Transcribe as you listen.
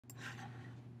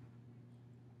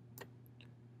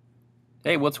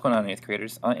Hey, what's going on, 8th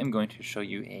graders? I am going to show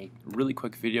you a really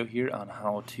quick video here on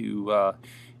how to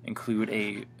include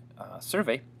a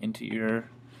survey into your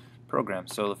program.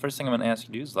 So the first thing I'm going to ask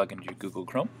you to do is log into your Google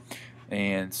Chrome.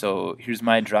 And so here's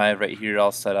my drive right here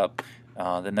all set up.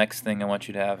 The next thing I want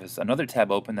you to have is another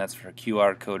tab open that's for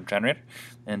QR code generator.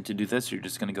 And to do this, you're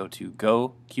just going to go to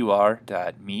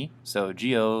goqr.me, so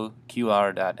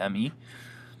goqr.me,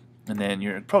 and then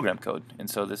your program code. And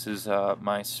so this is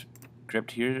my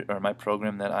script here, or my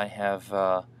program that I have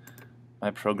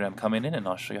my program coming in, and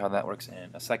I'll show you how that works in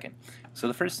a second. So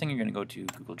the first thing, you're going to go to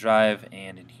Google Drive,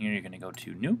 and in here you're going to go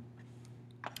to New.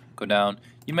 Go down.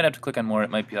 You might have to click on More. It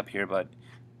might be up here, but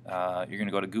you're going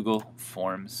to go to Google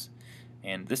Forms,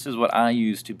 and this is what I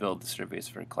use to build the surveys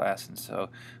for a class. And so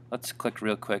let's click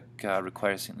real quick,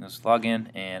 require seamless login,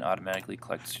 and automatically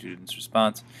collect students'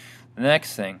 response. The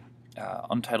next thing,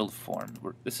 Untitled Form.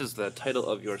 This is the title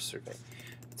of your survey.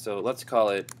 So let's call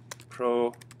it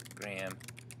Program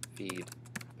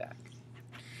Feedback.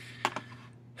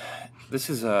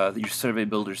 This is your survey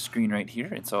builder screen right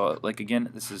here. And so, like, again,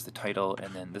 this is the title,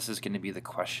 and then this is going to be the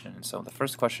question. And so the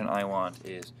first question I want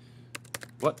is,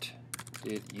 what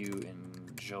did you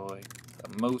enjoy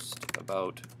the most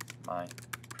about my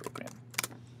program?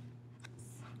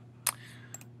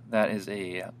 That is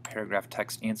a paragraph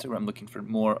text answer. I'm looking for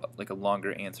more like a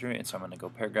longer answer, and so I'm going to go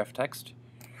paragraph text,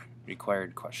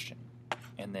 required question,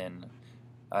 and then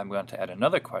I'm going to add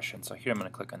another question. So here I'm going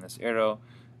to click on this arrow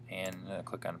and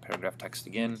click on paragraph text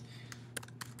again.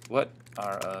 What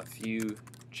are a few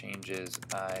changes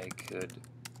I could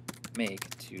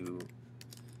make to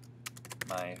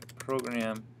my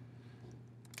program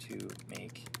to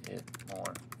make it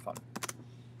more fun?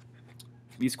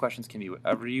 These questions can be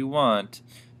whatever you want,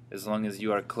 as long as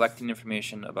you are collecting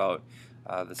information about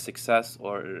the success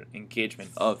or engagement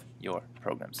of your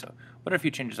program. So what are a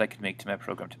few changes I could make to my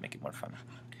program to make it more fun?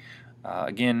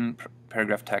 Again,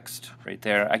 paragraph text right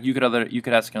there. You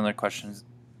could ask another questions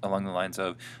along the lines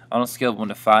of, on a scale of 1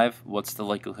 to 5, what's the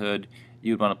likelihood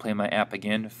you would want to play my app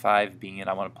again? 5 being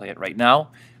I want to play it right now,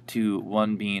 to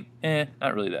 1 being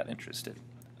not really that interested.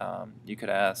 You could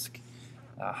ask,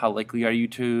 how likely are you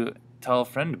to tell a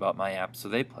friend about my app so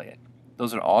they play it?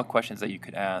 Those are all questions that you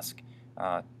could ask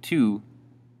to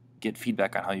get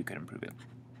feedback on how you could improve it.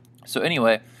 So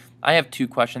anyway, I have 2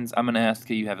 questions. I'm going to ask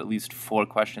that you have at least 4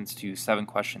 questions to 7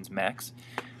 questions max.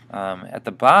 At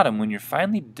the bottom, when you're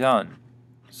finally done,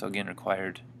 so again,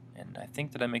 required, and I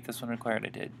think, did I make this one required? I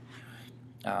did.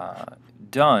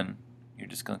 Done, you're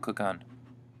just going to click on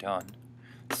done.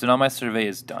 So now my survey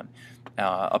is done.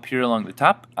 Up here along the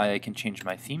top, I can change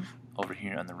my theme over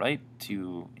here on the right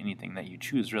to anything that you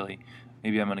choose, really.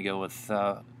 Maybe I'm going to go with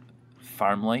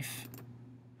farm life.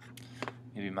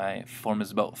 Maybe my form is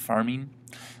about farming.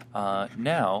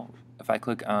 Now, if I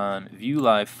click on View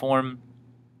Live Form,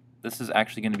 this is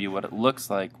actually going to be what it looks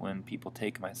like when people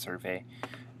take my survey.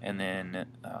 And then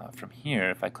from here,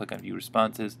 if I click on View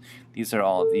Responses, these are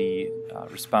all the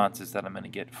responses that I'm going to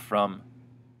get from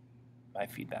my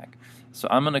feedback. So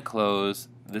I'm going to close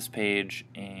this page,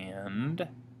 and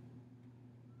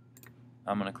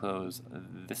I'm going to close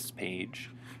this page.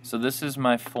 So this is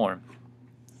my form.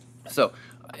 So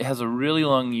it has a really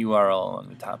long URL along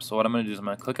the top. So what I'm going to do is I'm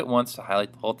going to click it once to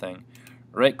highlight the whole thing,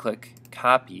 right click,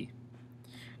 copy.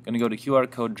 I'm going to go to QR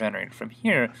code generator. From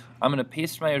here, I'm going to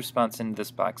paste my response into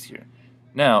this box here.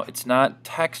 Now, it's not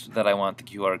text that I want the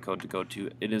QR code to go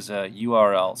to, it is a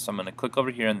URL. So I'm going to click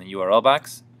over here in the URL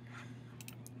box,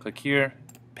 click here,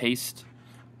 paste.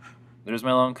 There's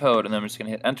my long code, and then I'm just going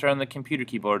to hit enter on the computer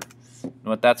keyboard. And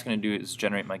what that's going to do is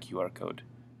generate my QR code.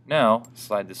 Now,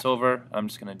 slide this over. I'm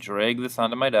just going to drag this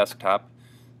onto my desktop.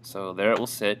 So there it will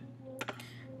sit.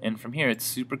 And from here, it's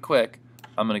super quick.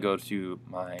 I'm going to go to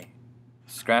my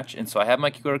Scratch. And so I have my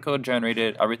QR code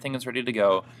generated. Everything is ready to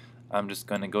go. I'm just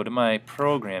going to go to my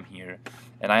program here.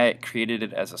 And I created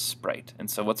it as a sprite.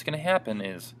 And so what's going to happen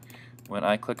is when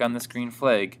I click on this green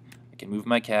flag, I can move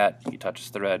my cat. He touches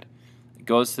the red. It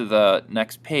goes to the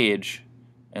next page,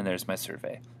 and there's my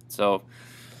survey. So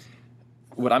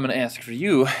what I'm going to ask for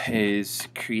you is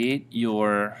create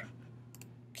your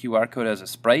QR code as a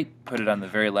sprite, put it on the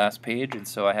very last page, and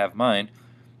so I have mine.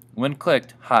 When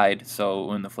clicked, hide, so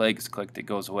when the flag is clicked, it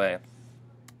goes away.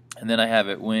 And then I have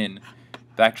it when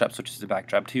backdrop switches to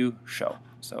backdrop 2, show.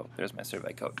 So there's my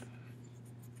survey code.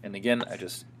 And again, I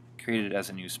just created it as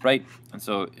a new sprite. And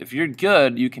so if you're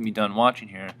good, you can be done watching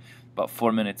here about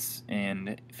 4 minutes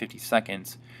and 50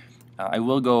 seconds. I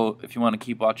will go, if you want to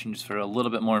keep watching just for a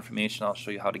little bit more information, I'll show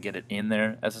you how to get it in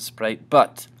there as a sprite,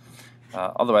 but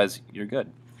otherwise you're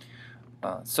good.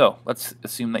 So let's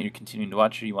assume that you're continuing to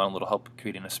watch here. You want a little help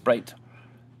creating a sprite.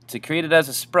 to create it as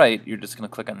a sprite, you're just going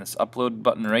to click on this upload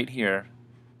button right here.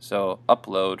 So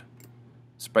upload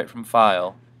sprite from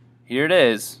file. Here it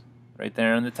is, right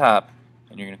there on the top,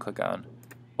 and you're going to click on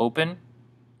open,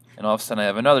 and all of a sudden I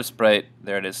have another sprite.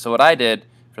 There it is. So what I did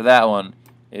for that one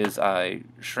is I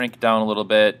shrink down a little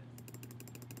bit,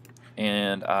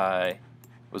 and I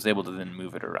was able to then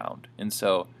move it around. And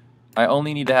so I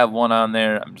only need to have one on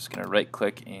there. I'm just going to right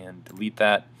click and delete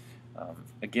that.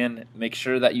 Again, make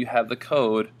sure that you have the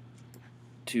code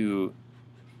to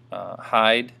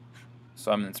hide.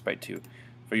 So I'm in sprite 2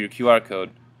 for your QR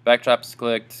code. Backdrop is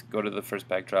clicked, go to the first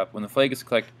backdrop. When the flag is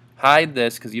clicked, hide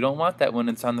this because you don't want that when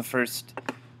it's on the first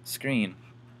screen.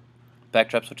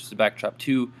 Backdrop switches to backdrop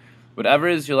 2. Whatever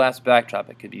is your last backdrop,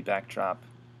 it could be backdrop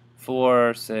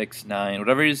 4, 6, 9,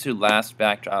 whatever is your last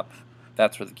backdrop,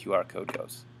 that's where the QR code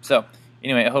goes. So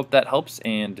anyway, I hope that helps,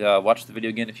 and watch the video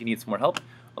again if you need some more help.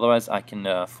 Otherwise, I can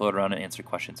float around and answer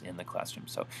questions in the classroom.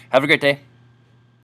 So have a great day.